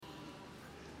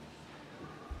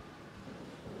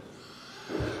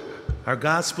Our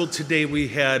gospel today, we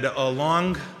had a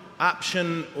long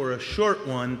option or a short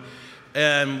one,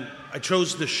 and I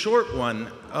chose the short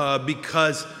one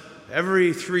because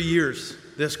every 3 years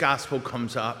this gospel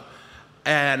comes up,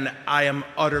 and I am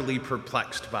utterly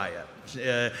perplexed by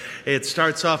it. It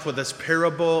starts off with this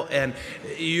parable, and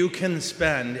you can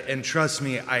spend, and trust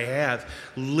me, I have,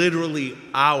 literally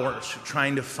hours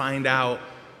trying to find out,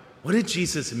 what did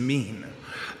Jesus mean?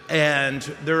 And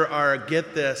there are,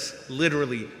 get this,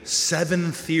 literally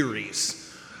 7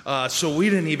 theories. So we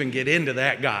didn't even get into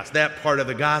that part of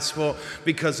the gospel,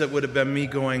 because it would have been me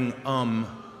going,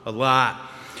 a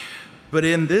lot. But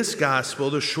in this gospel,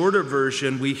 the shorter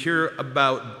version, we hear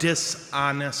about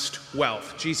dishonest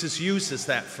wealth. Jesus uses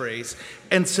that phrase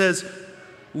and says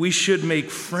we should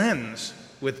make friends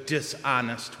with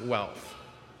dishonest wealth.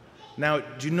 Now,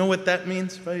 do you know what that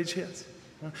means by any chance?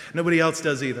 Nobody else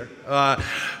does either.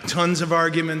 Tons of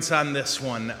arguments on this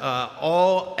one.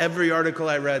 Every article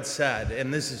I read said,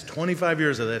 and this is 25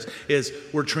 years of this, is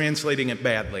we're translating it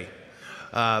badly.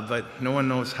 But no one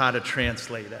knows how to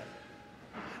translate it.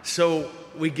 So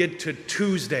we get to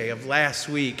Tuesday of last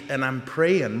week, and I'm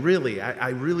praying, really. I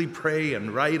really pray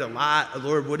and write a lot.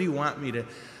 Lord, what do you want me to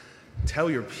tell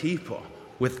your people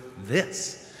with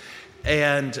this?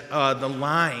 And the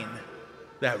line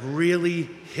that really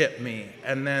hit me,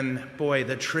 and then, boy,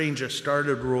 the train just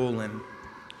started rolling,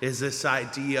 is this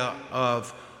idea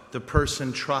of the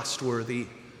person trustworthy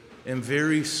in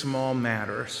very small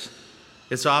matters.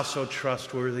 It's also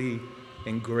trustworthy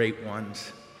in great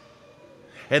ones.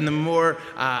 And the more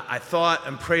I thought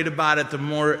and prayed about it, the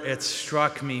more it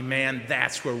struck me, man,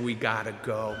 that's where we gotta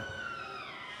go.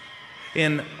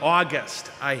 In August,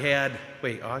 I had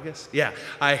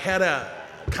a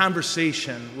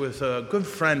conversation with a good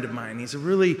friend of mine. He's a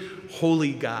really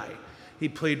holy guy. He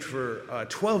played for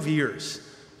 12 years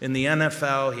in the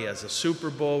NFL. He has a Super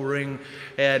Bowl ring.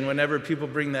 And whenever people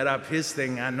bring that up, his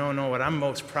thing, I know what I'm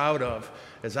most proud of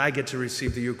is I get to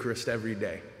receive the Eucharist every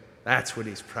day. That's what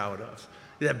he's proud of.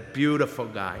 He's a beautiful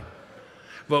guy.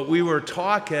 But we were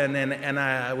talking,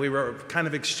 and we were kind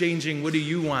of exchanging, what do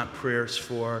you want prayers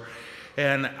for?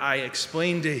 And I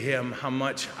explained to him how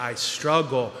much I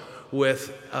struggle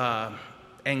with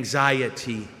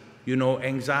anxiety,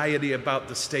 anxiety about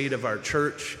the state of our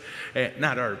church,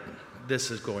 this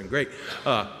is going great,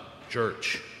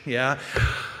 church, yeah,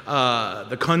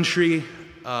 the country,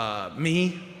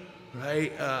 me,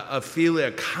 right,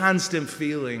 a constant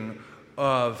feeling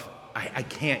of, I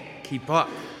can't keep up.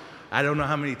 I don't know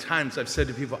how many times I've said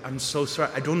to people, I'm so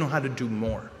sorry, I don't know how to do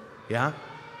more, yeah?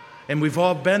 And we've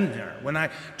all been there. When I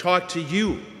talk to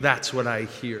you, that's what I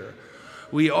hear.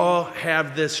 We all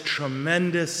have this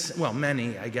tremendous,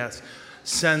 many, I guess,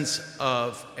 sense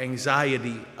of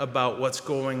anxiety about what's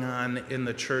going on in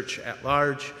the church at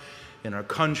large, in our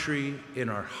country, in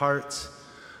our hearts,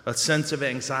 a sense of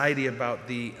anxiety about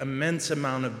the immense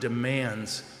amount of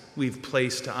demands we've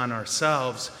placed on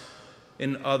ourselves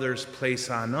and others place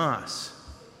on us.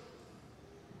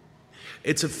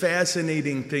 It's a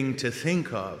fascinating thing to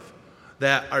think of,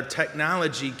 that our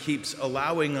technology keeps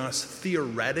allowing us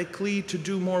theoretically to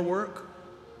do more work,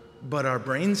 but our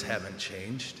brains haven't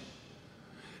changed.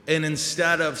 And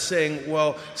instead of saying,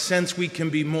 well, since we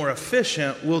can be more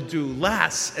efficient, we'll do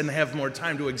less and have more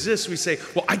time to exist, we say,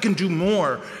 well, I can do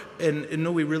more. And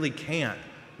no, we really can't.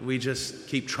 We just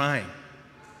keep trying.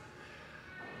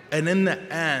 And in the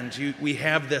end, we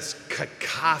have this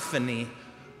cacophony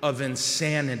of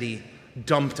insanity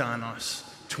dumped on us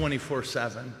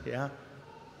 24/7, yeah?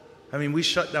 I mean, we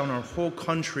shut down our whole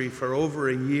country for over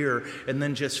a year and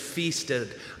then just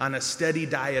feasted on a steady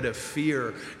diet of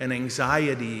fear and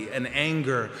anxiety and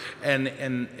anger,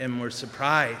 and we're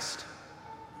surprised.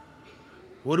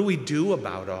 What do we do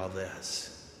about all this?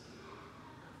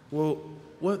 Well,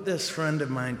 what this friend of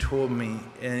mine told me,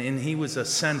 and he was a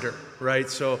sender, right?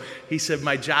 So he said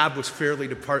my job was fairly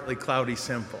to partly cloudy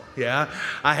simple, yeah?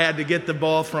 I had to get the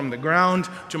ball from the ground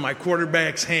to my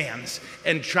quarterback's hands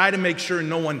and try to make sure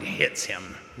no one hits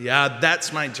him. Yeah,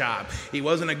 that's my job. He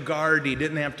wasn't a guard. He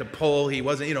didn't have to pull. He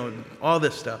wasn't, all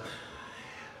this stuff.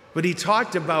 But he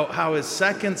talked about how his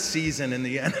second season in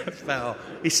the NFL,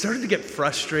 he started to get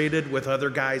frustrated with other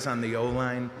guys on the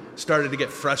O-line, started to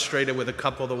get frustrated with a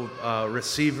couple of the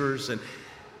receivers,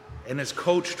 and his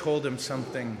coach told him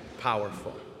something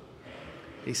powerful.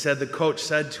 He said, the coach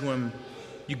said to him,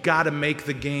 you got to make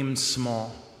the game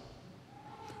small.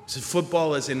 He said,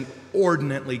 football is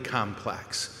inordinately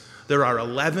complex. There are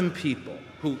 11 people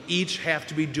who each have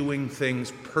to be doing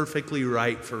things perfectly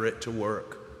right for it to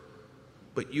work.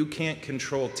 But you can't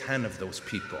control 10 of those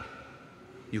people.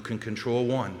 You can control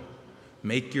one.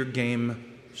 Make your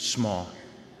game small.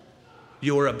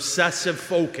 Your obsessive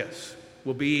focus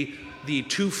will be the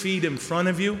 2 feet in front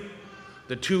of you,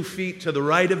 the 2 feet to the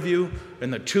right of you,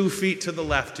 and the 2 feet to the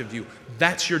left of you.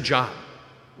 That's your job.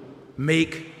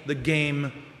 Make the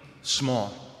game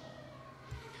small.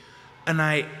 And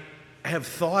I have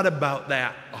thought about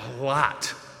that a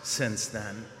lot since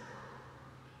then.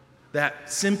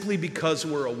 That simply because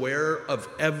we're aware of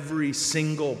every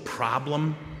single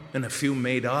problem, and a few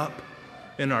made up,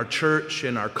 in our church,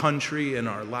 in our country, in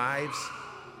our lives,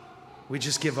 we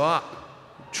just give up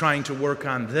trying to work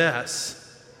on this.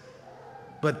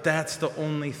 But that's the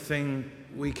only thing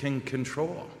we can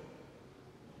control.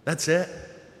 That's it.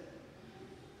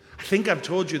 I think I've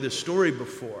told you this story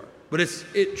before, but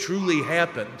it truly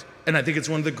happened. And I think it's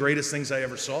one of the greatest things I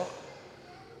ever saw.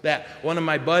 That one of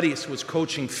my buddies was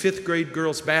coaching 5th grade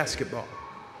girls basketball.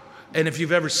 And if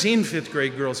you've ever seen 5th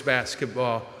grade girls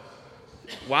basketball,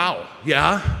 wow,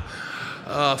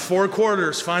 yeah. 4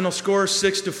 quarters, final score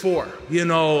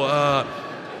 6-4.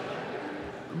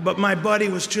 But my buddy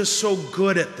was just so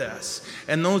good at this.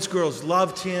 And those girls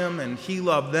loved him and he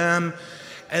loved them.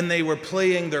 And they were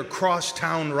playing their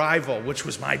crosstown rival, which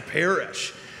was my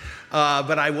parish.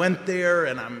 But I went there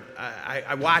and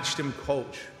I watched him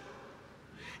coach.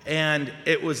 And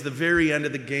it was the very end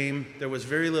of the game. There was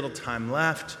very little time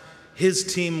left. His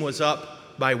team was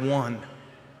up by 1,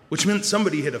 which meant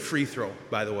somebody hit a free throw,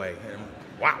 by the way. And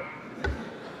wow.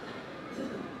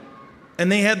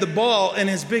 And they had the ball, and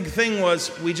his big thing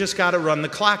was, we just got to run the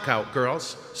clock out,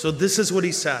 girls. So this is what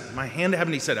he said. My hand to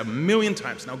heaven, he said 1,000,000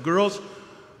 times. Now, girls,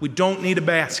 we don't need a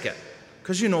basket.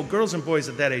 Because, girls and boys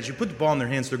at that age, you put the ball in their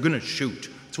hands, they're going to shoot.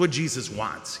 It's what Jesus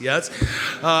wants, yes?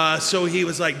 So he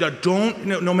was like,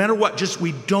 no matter what,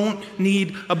 we don't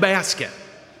need a basket.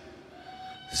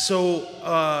 So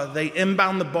they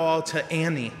inbound the ball to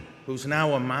Annie, who's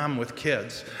now a mom with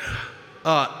kids.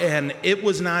 And it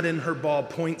was not in her ball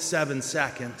 0.7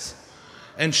 seconds.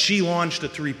 And she launched a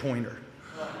 3-pointer.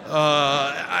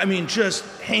 Just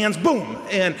hands, boom.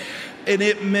 And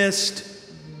it missed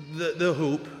the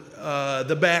hoop,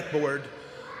 the backboard,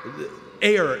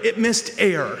 air. It missed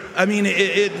air.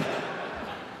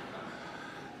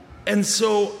 And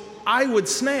so I would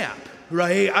snap,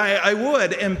 right? I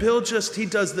would. And Bill he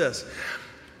does this.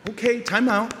 Okay,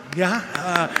 timeout. Yeah.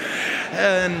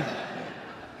 And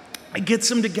I gets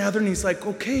them together and he's like,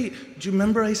 okay, do you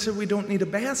remember I said we don't need a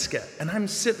basket? And I'm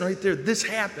sitting right there. This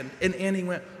happened. And Annie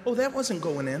went, oh, that wasn't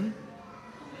going in.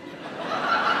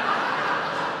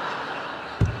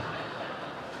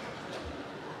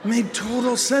 Made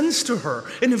total sense to her.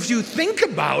 And if you think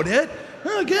about it,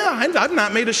 I've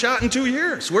not made a shot in 2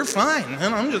 years. We're fine.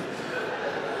 And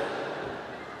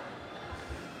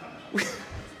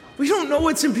we don't know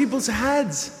what's in people's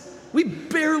heads. We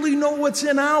barely know what's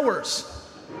in ours.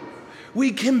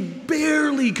 We can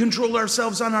barely control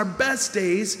ourselves on our best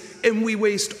days, and we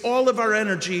waste all of our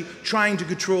energy trying to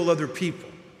control other people.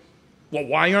 Well,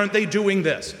 why aren't they doing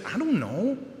this? I don't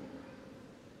know.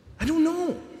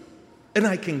 And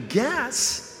I can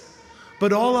guess,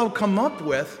 but all I'll come up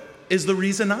with is the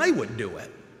reason I would do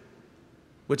it,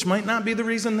 which might not be the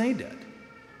reason they did.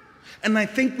 And I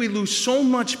think we lose so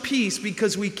much peace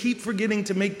because we keep forgetting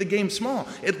to make the game small.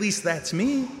 At least that's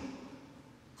me.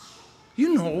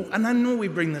 And I know I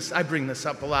bring this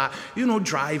up a lot.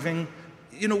 Driving.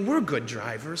 We're good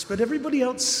drivers, but everybody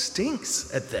else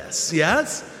stinks at this,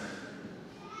 yes?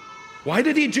 Why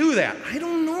did he do that? I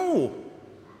don't know.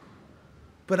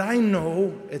 But I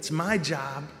know it's my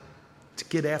job to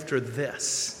get after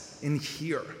this in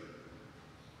here.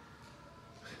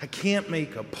 I can't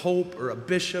make a pope or a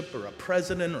bishop or a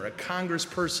president or a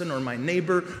congressperson or my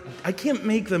neighbor, I can't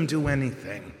make them do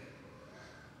anything.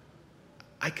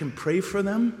 I can pray for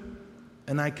them,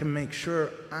 and I can make sure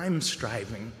I'm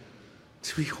striving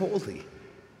to be holy.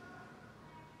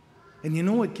 And you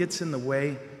know what gets in the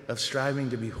way of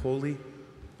striving to be holy?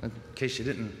 In case you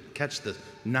didn't catch the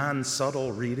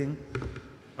non-subtle reading,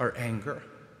 our anger,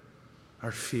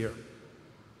 our fear.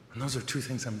 And those are 2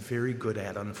 things I'm very good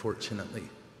at, unfortunately.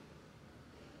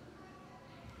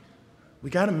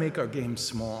 We got to make our game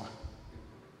small.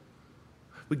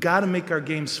 We got to make our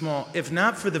game small, if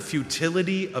not for the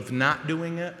futility of not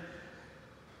doing it,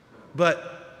 but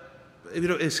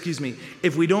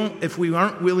if we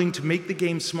aren't willing to make the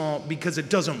game small because it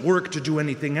doesn't work to do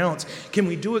anything else, can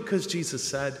we do it because Jesus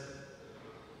said?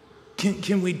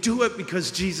 Can we do it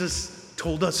because Jesus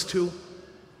told us to?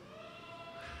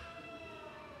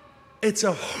 It's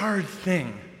a hard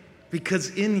thing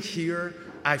because in here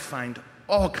I find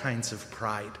all kinds of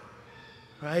pride,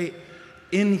 right?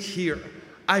 In here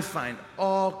I find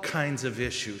all kinds of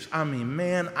issues.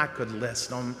 I could list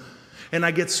them. And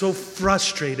I get so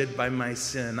frustrated by my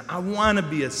sin. I want to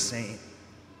be a saint.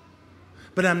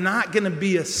 But I'm not going to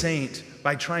be a saint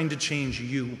by trying to change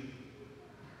you.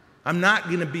 I'm not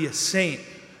going to be a saint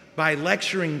by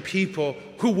lecturing people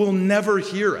who will never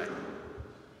hear it.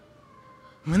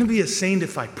 I'm going to be a saint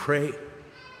if I pray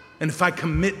and if I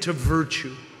commit to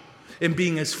virtue and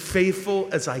being as faithful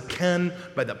as I can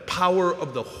by the power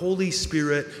of the Holy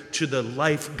Spirit to the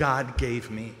life God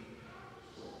gave me.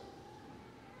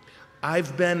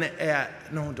 I've been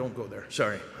at, no, don't go there.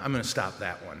 Sorry, I'm going to stop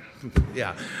that one.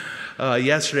 Yeah.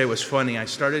 Yesterday was funny. I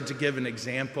started to give an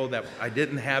example that I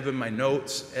didn't have in my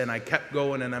notes, and I kept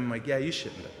going, and I'm like, yeah, you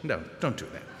shouldn't. No, don't do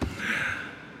that.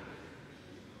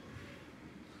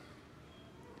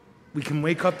 We can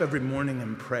wake up every morning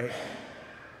and pray.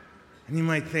 And you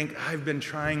might think, I've been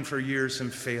trying for years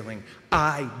and failing.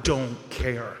 I don't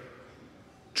care.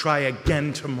 Try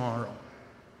again tomorrow.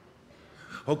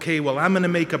 Okay, well, I'm going to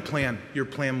make a plan. Your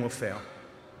plan will fail.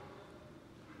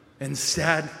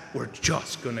 Instead, we're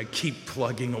just going to keep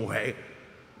plugging away.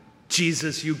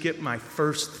 Jesus, you get my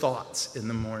first thoughts in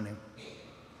the morning.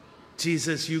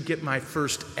 Jesus, you get my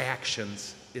first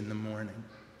actions in the morning.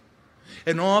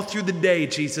 And all through the day,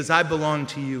 Jesus, I belong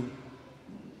to you.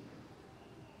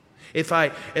 If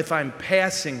I'm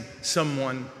passing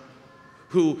someone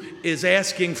who is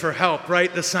asking for help,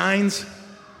 right, the signs,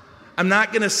 I'm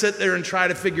not going to sit there and try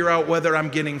to figure out whether I'm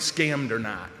getting scammed or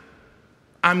not.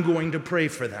 I'm going to pray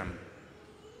for them.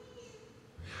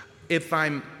 If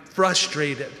I'm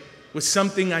frustrated with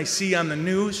something I see on the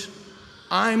news,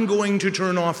 I'm going to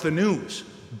turn off the news.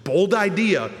 Bold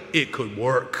idea, it could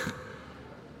work.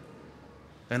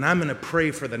 And I'm going to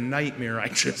pray for the nightmare I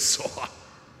just saw.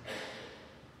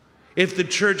 If the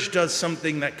church does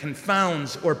something that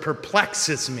confounds or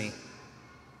perplexes me,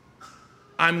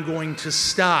 I'm going to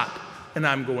stop and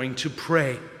I'm going to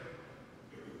pray.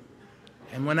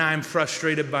 And when I'm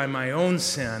frustrated by my own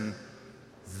sin,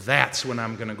 that's when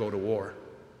I'm going to go to war.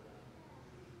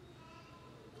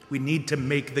 We need to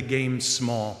make the game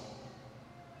small.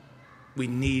 We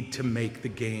need to make the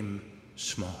game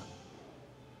small.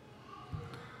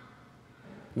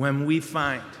 When we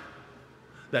find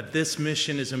that this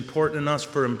mission is important enough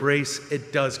for Embrace,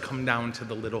 it does come down to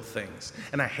the little things.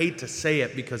 And I hate to say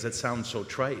it because it sounds so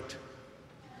trite.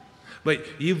 But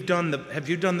have you done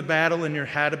the battle in your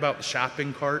head about the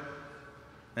shopping cart?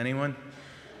 Anyone?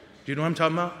 Do you know what I'm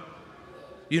talking about?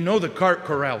 You know the cart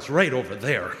corral's right over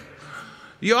there.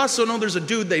 You also know there's a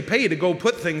dude they pay to go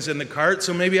put things in the cart,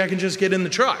 so maybe I can just get in the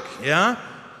truck, yeah?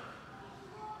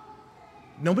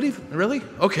 Nobody? Really?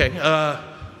 Okay.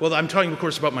 Well, I'm talking, of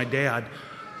course, about my dad.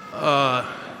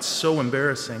 It's so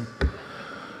embarrassing.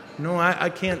 No, I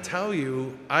can't tell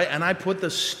you. I put the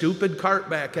stupid cart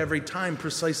back every time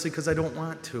precisely because I don't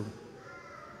want to.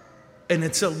 And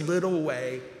it's a little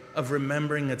way of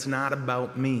remembering it's not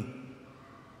about me.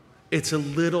 It's a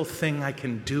little thing I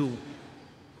can do.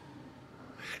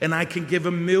 And I can give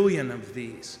 1,000,000 of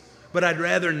these, but I'd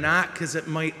rather not because it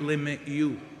might limit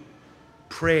you.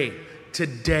 Pray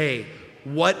today.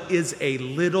 What is a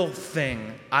little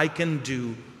thing I can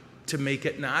do to make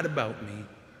it not about me?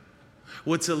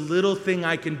 What's a little thing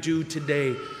I can do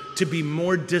today to be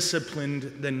more disciplined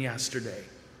than yesterday?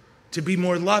 To be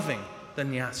more loving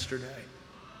than yesterday?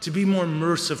 To be more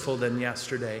merciful than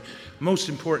yesterday? Most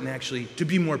important, actually, to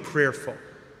be more prayerful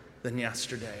than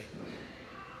yesterday.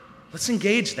 Let's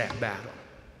engage that battle.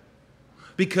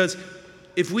 Because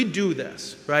if we do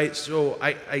this, right, so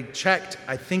I checked,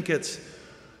 I think it's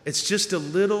just a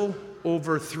little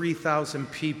over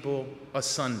 3,000 people a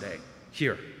Sunday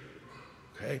here,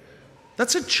 okay?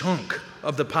 That's a chunk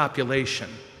of the population.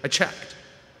 I checked.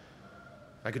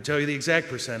 I could tell you the exact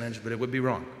percentage, but it would be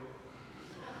wrong.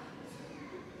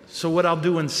 So what I'll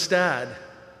do instead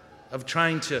of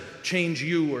trying to change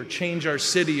you or change our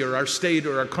city or our state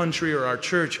or our country or our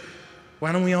church,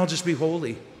 why don't we all just be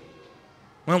holy?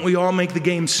 Why don't we all make the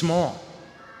game small?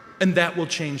 And that will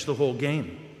change the whole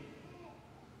game.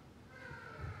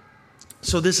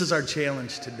 So this is our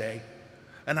challenge today.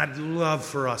 And I'd love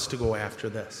for us to go after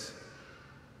this.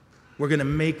 We're going to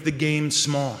make the game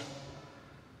small.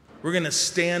 We're going to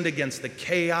stand against the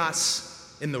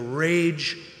chaos and the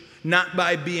rage, not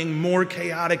by being more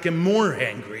chaotic and more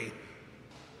angry,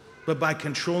 but by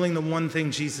controlling the one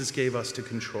thing Jesus gave us to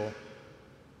control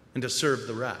and to serve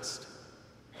the rest.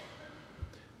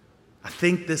 I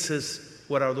think this is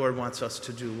what our Lord wants us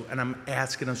to do, and I'm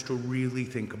asking us to really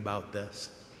think about this.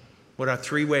 What are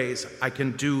 3 ways I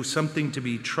can do something to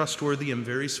be trustworthy in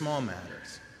very small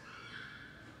matters?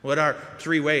 What are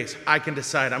 3 ways I can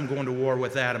decide I'm going to war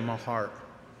with that in my heart?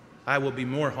 I will be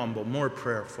more humble, more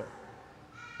prayerful,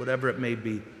 whatever it may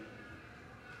be.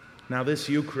 Now, this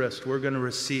Eucharist we're going to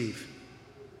receive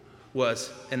was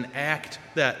an act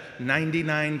that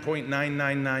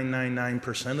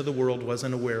 99.99999% of the world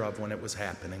wasn't aware of when it was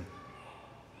happening.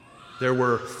 There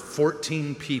were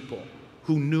 14 people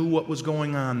who knew what was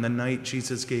going on the night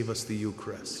Jesus gave us the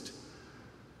Eucharist.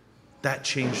 That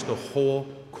changed the whole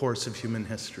course of human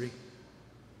history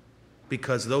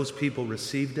because those people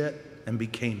received it and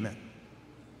became it.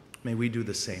 May we do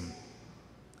the same.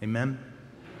 Amen?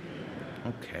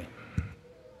 Okay.